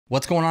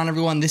What's going on,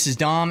 everyone? This is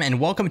Dom and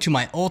welcome to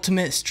my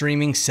ultimate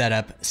streaming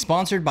setup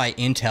sponsored by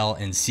Intel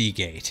and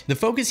Seagate. The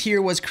focus here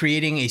was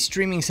creating a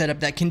streaming setup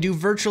that can do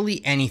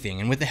virtually anything,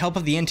 and with the help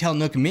of the Intel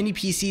NUC mini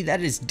PC,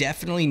 that is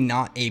definitely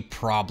not a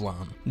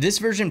problem. This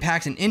version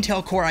packs an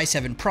Intel Core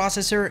i7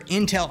 processor,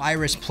 Intel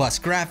Iris Plus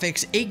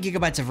graphics,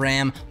 8GB of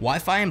RAM,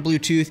 Wi-Fi and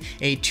Bluetooth,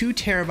 a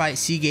 2TB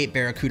Seagate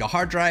Barracuda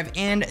hard drive,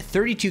 and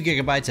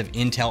 32GB of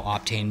Intel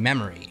Optane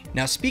memory.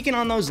 Now, speaking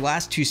on those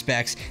last two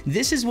specs,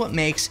 this is what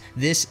makes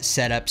this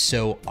setup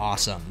so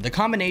awesome. The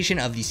combination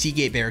of the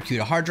Seagate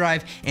Barracuda hard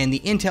drive and the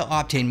Intel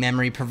Optane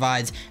memory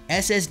provides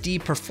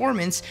SSD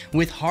performance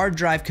with hard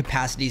drive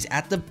capacities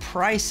at the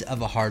price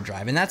of a hard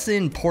drive, and that's the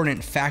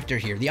important factor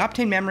here. The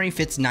Optane memory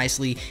fits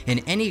nicely in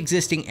any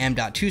existing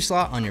M.2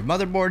 slot on your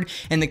motherboard,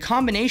 and the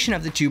combination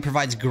of the two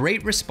provides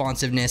great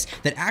responsiveness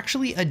that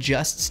actually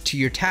adjusts to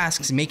your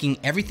tasks, making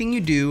everything you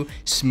do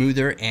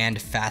smoother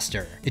and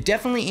faster. It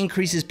definitely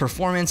increases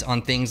performance on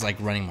things like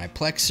running my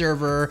Plex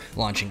server,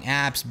 launching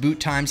apps, boot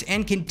times,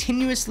 and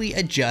continuously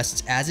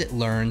adjusts as it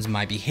learns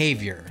my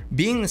behavior.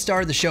 Being the star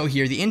of the show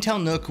here, the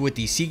Intel NUC with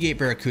the Seagate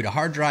Barracuda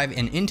hard drive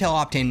and Intel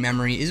Optane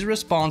memory is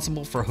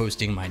responsible for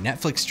hosting my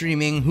Netflix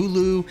streaming,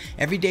 Hulu,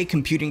 everyday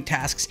computing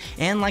tasks,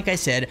 and like I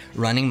said,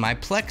 running my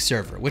Plex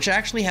server, which I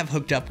actually have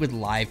hooked up with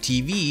live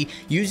TV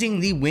using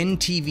the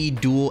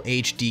WinTV Dual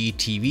HD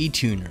TV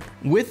tuner.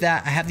 With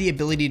that, I have the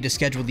ability to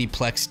schedule the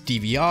Plex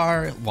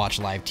DVR, watch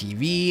live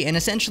TV, and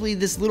essentially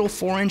this little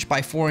 4"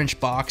 by 4"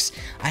 box,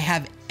 I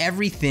have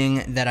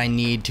everything that I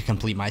need to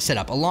complete my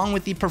setup, along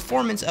with the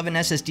performance of an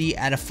SSD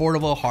at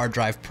affordable hard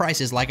drive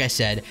prices, like I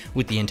said,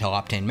 with the Intel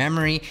Optane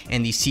memory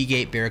and the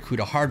Seagate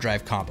Barracuda hard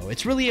drive combo.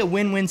 It's really a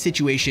win-win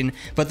situation,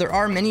 but there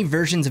are many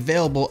versions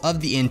available of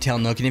the Intel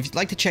NUC, and if you'd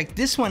like to check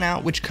this one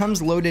out, which comes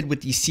loaded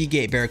with the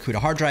Seagate Barracuda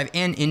hard drive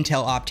and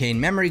Intel Optane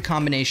memory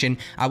combination,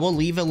 I will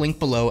leave a link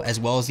below, as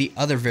well as the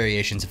other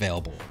variations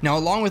available. Now,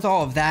 along with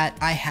all of that,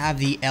 I have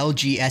the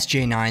LG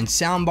SJ9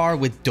 soundbar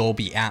with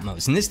Dolby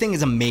Atmos, and this thing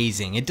is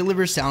amazing. It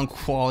delivers sound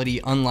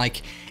quality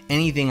unlike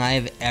anything I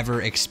have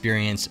ever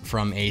experienced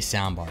from a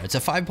soundbar. It's a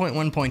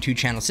 5.1.2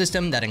 channel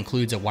system that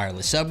includes a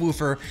wireless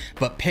subwoofer,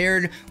 but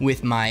paired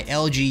with my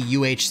LG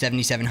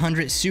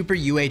UH7700 Super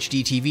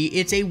UHD TV,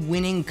 it's a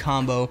winning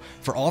combo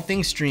for all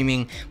things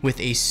streaming with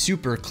a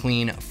super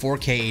clean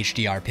 4K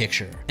HDR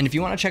picture. And if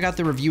you want to check out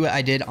the review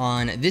I did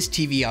on this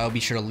TV, I'll be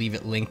sure to leave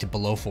it linked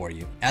below for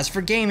you. As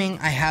for gaming,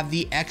 I have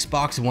the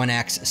Xbox One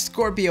X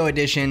Scorpio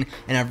Edition,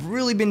 and I've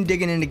really been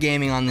digging into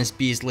gaming on this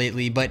beast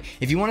lately, but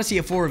if you want to see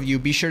a full review,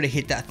 be sure to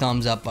hit that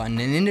thumbs up button.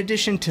 And in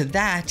addition to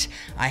that,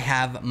 I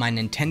have my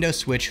Nintendo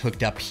Switch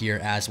hooked up here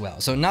as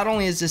well. So not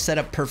only is this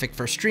setup perfect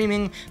for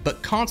streaming,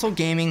 but console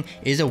gaming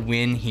is a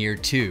win here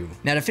too.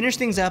 Now, to finish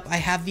things up, I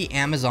have the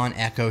Amazon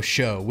Echo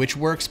Show, which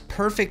works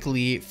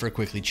perfectly for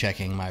quickly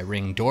checking my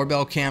Ring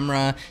doorbell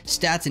camera,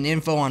 stats and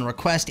info on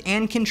request,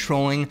 and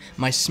controlling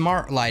my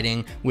smart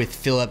lighting with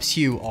Philips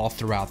Hue all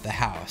throughout the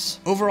house.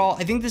 Overall,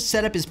 I think this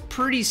setup is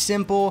pretty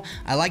simple.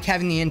 I like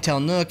having the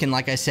Intel NUC, and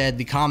like I said,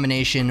 the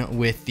combination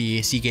with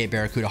the Seagate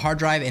Barracuda hard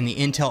drive and the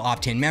Intel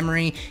Optane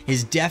memory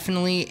is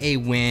definitely a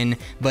win.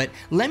 But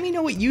let me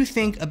know what you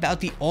think about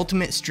the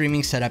ultimate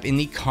streaming setup in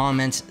the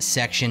comments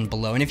section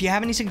below. And if you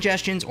have any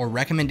suggestions or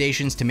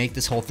recommendations to make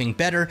this whole thing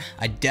better,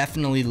 I'd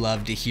definitely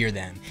love to hear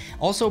them.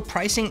 Also,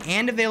 pricing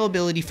and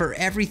availability for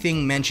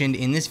everything mentioned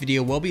in this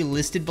video will be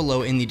listed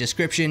below in the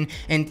description.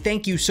 And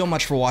thank you so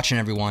much for watching,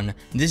 everyone.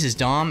 This is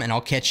Dom, and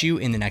I'll catch you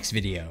in the next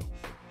video.